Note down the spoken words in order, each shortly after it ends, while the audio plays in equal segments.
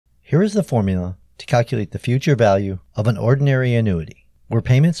Here is the formula to calculate the future value of an ordinary annuity, where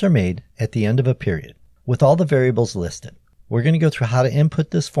payments are made at the end of a period, with all the variables listed. We're going to go through how to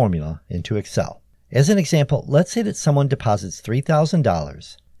input this formula into Excel. As an example, let's say that someone deposits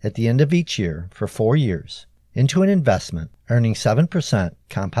 $3,000 at the end of each year for 4 years into an investment earning 7%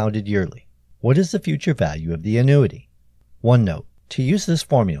 compounded yearly. What is the future value of the annuity? One note, to use this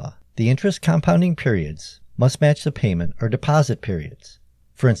formula, the interest compounding periods must match the payment or deposit periods.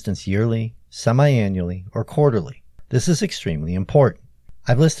 For instance, yearly, semi-annually, or quarterly. This is extremely important.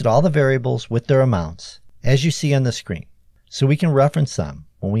 I've listed all the variables with their amounts, as you see on the screen, so we can reference them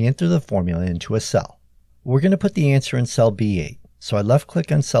when we enter the formula into a cell. We're going to put the answer in cell B8, so I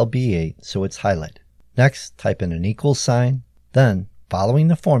left-click on cell B8 so it's highlighted. Next, type in an equals sign. Then, following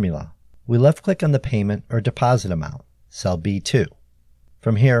the formula, we left-click on the payment or deposit amount, cell B2.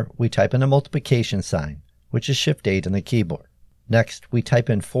 From here, we type in a multiplication sign, which is Shift 8 on the keyboard. Next, we type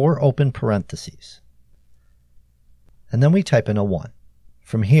in 4 open parentheses. And then we type in a 1.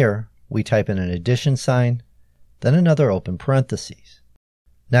 From here, we type in an addition sign, then another open parentheses.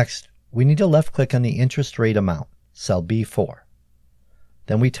 Next, we need to left-click on the interest rate amount, cell B4.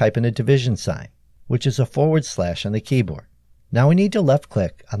 Then we type in a division sign, which is a / on the keyboard. Now we need to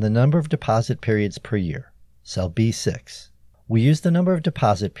left-click on the number of deposit periods per year, cell B6. We use the number of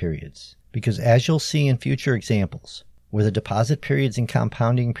deposit periods because, as you'll see in future examples, where the deposit periods and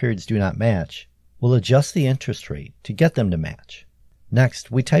compounding periods do not match, we'll adjust the interest rate to get them to match. Next,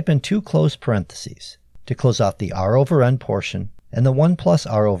 we type in 2 closed parentheses to close off the R/N portion and the 1 plus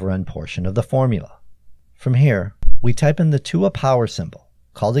R/N portion of the formula. From here, we type in the to a power symbol,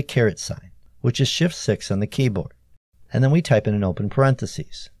 called a caret sign, which is Shift 6 on the keyboard, and then we type in an open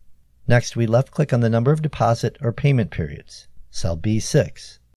parentheses. Next, we left-click on the number of deposit or payment periods, cell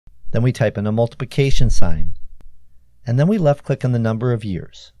B6. Then we type in a multiplication sign, and then we left-click on the number of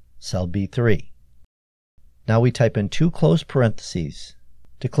years, cell B3. Now we type in 2 closed parentheses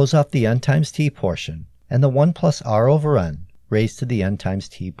to close off the n times t portion and the 1 plus R/N raised to the n times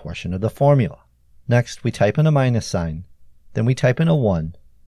t portion of the formula. Next, we type in a minus sign, then we type in a 1,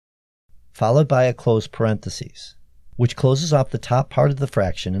 followed by a closed parentheses, which closes off the top part of the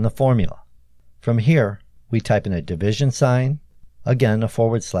fraction in the formula. From here, we type in a division sign, again a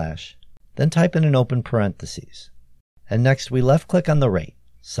 /, then type in an open parentheses. And next we left-click on the rate,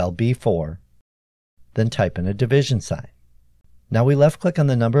 cell B4, then type in a division sign. Now we left-click on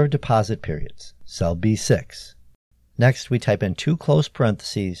the number of deposit periods, cell B6. Next we type in 2 closed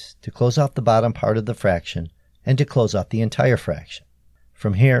parentheses to close off the bottom part of the fraction and to close off the entire fraction.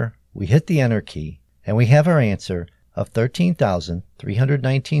 From here, we hit the Enter key, and we have our answer of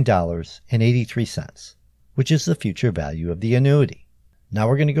 $13,319.83, which is the future value of the annuity. Now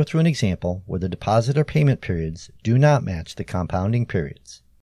we're going to go through an example where the deposit or payment periods do not match the compounding periods.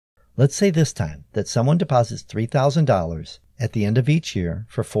 Let's say this time that someone deposits $3,000 at the end of each year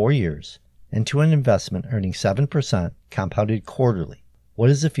for 4 years into an investment earning 7% compounded quarterly. What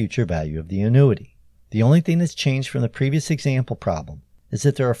is the future value of the annuity? The only thing that's changed from the previous example problem is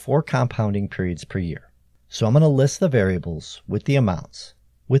that there are 4 compounding periods per year. So I'm going to list the variables with the amounts,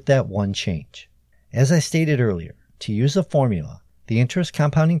 with that one change. As I stated earlier, to use the formula, the interest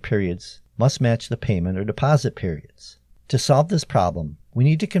compounding periods must match the payment or deposit periods. To solve this problem, we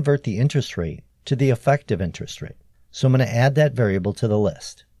need to convert the interest rate to the effective interest rate. So I'm going to add that variable to the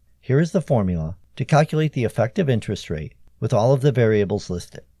list. Here is the formula to calculate the effective interest rate with all of the variables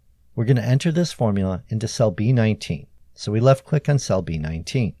listed. We're going to enter this formula into cell B19. So we left-click on cell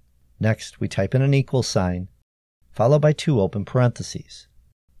B19. Next, we type in an equals sign, followed by 2 open parentheses.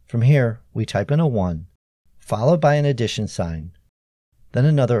 From here, we type in a 1, followed by an addition sign, then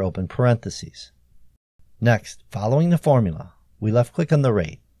another open parentheses. Next, following the formula, we left-click on the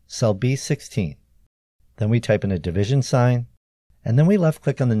rate, cell B16. Then we type in a division sign, and then we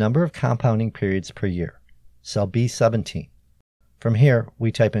left-click on the number of compounding periods per year, cell B17. From here,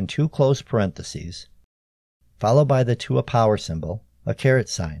 we type in 2 closed parentheses, followed by the to a power symbol, a caret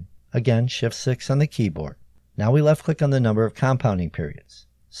sign, again Shift 6 on the keyboard. Now we left-click on the number of compounding periods,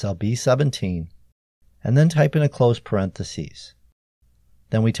 cell B17, and then type in a closed parentheses.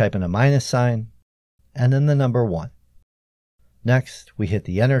 Then we type in a minus sign, and then the number 1. Next, we hit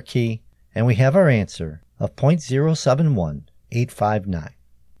the Enter key, and we have our answer of 0.071859.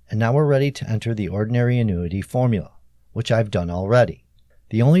 And now we're ready to enter the ordinary annuity formula, which I've done already.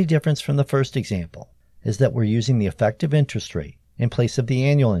 The only difference from the first example is that we're using the effective interest rate in place of the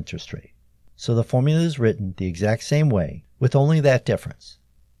annual interest rate. So the formula is written the exact same way with only that difference.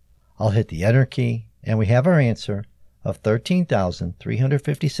 I'll hit the Enter key, and we have our answer of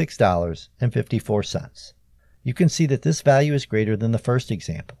 $13,356.54. You can see that this value is greater than the first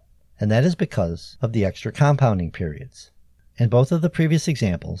example, and that is because of the extra compounding periods. In both of the previous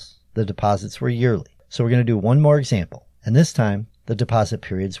examples, the deposits were yearly. So we're going to do one more example, and this time the deposit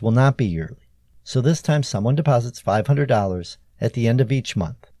periods will not be yearly. So this time someone deposits $500 at the end of each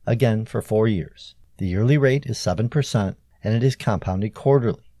month, again for 4 years. The yearly rate is 7%, and it is compounded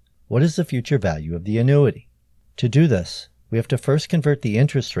quarterly. What is the future value of the annuity? To do this, we have to first convert the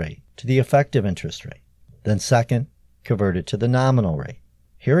interest rate to the effective interest rate. Then second, convert it to the nominal rate.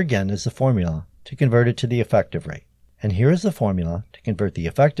 Here again is the formula to convert it to the effective rate. And here is the formula to convert the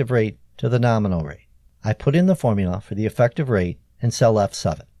effective rate to the nominal rate. I put in the formula for the effective rate in cell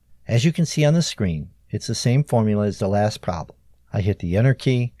F7. As you can see on the screen, it's the same formula as the last problem. I hit the Enter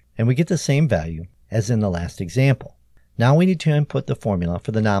key, and we get the same value as in the last example. Now we need to input the formula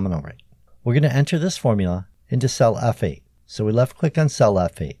for the nominal rate. We're going to enter this formula into cell F8. So we left-click on cell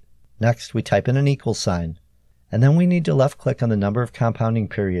F8. Next, we type in an equal sign, and then we need to left-click on the number of compounding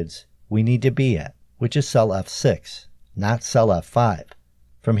periods we need to be at, which is cell F6, not cell F5.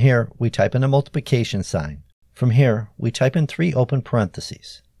 From here, we type in a multiplication sign. From here, we type in 3 open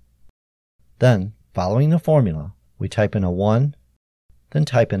parentheses. Then, following the formula, we type in a 1, then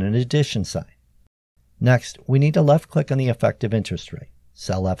type in an addition sign. Next, we need to left-click on the effective interest rate,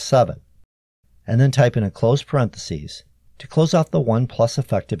 cell F7, and then type in a close parentheses to close off the 1 plus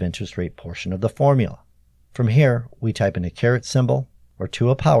effective interest rate portion of the formula. From here, we type in a caret symbol or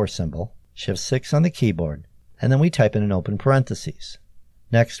a power symbol, Shift 6 on the keyboard, and then we type in an open parentheses.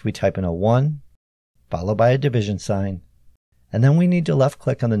 Next, we type in a 1, followed by a division sign, and then we need to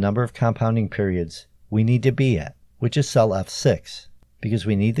left-click on the number of compounding periods we need to be at, which is cell F6, because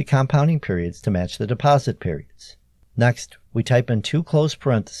we need the compounding periods to match the deposit periods. Next, we type in 2 close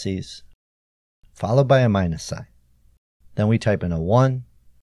parentheses, followed by a minus sign. Then we type in a 1,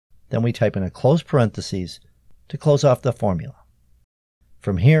 then we type in a close parentheses to close off the formula.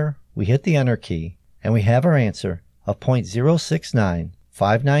 From here, we hit the Enter key, and we have our answer of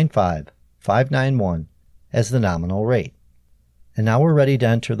 0.069595,591 as the nominal rate. And now we're ready to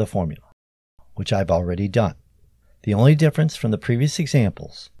enter the formula, which I've already done. The only difference from the previous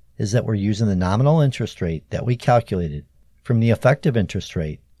examples is that we're using the nominal interest rate that we calculated from the effective interest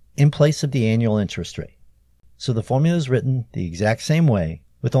rate in place of the annual interest rate. So the formula is written the exact same way,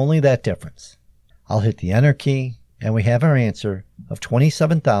 with only that difference. I'll hit the Enter key, and we have our answer of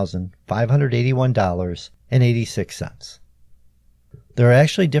 $27,581.86. There are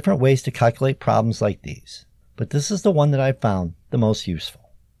actually different ways to calculate problems like these, but this is the one that I've found the most useful.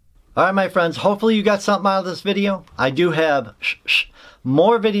 Alright my friends, hopefully you got something out of this video. I do have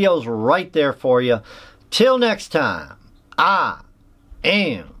more videos right there for you. Till next time, I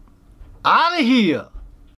am out of here.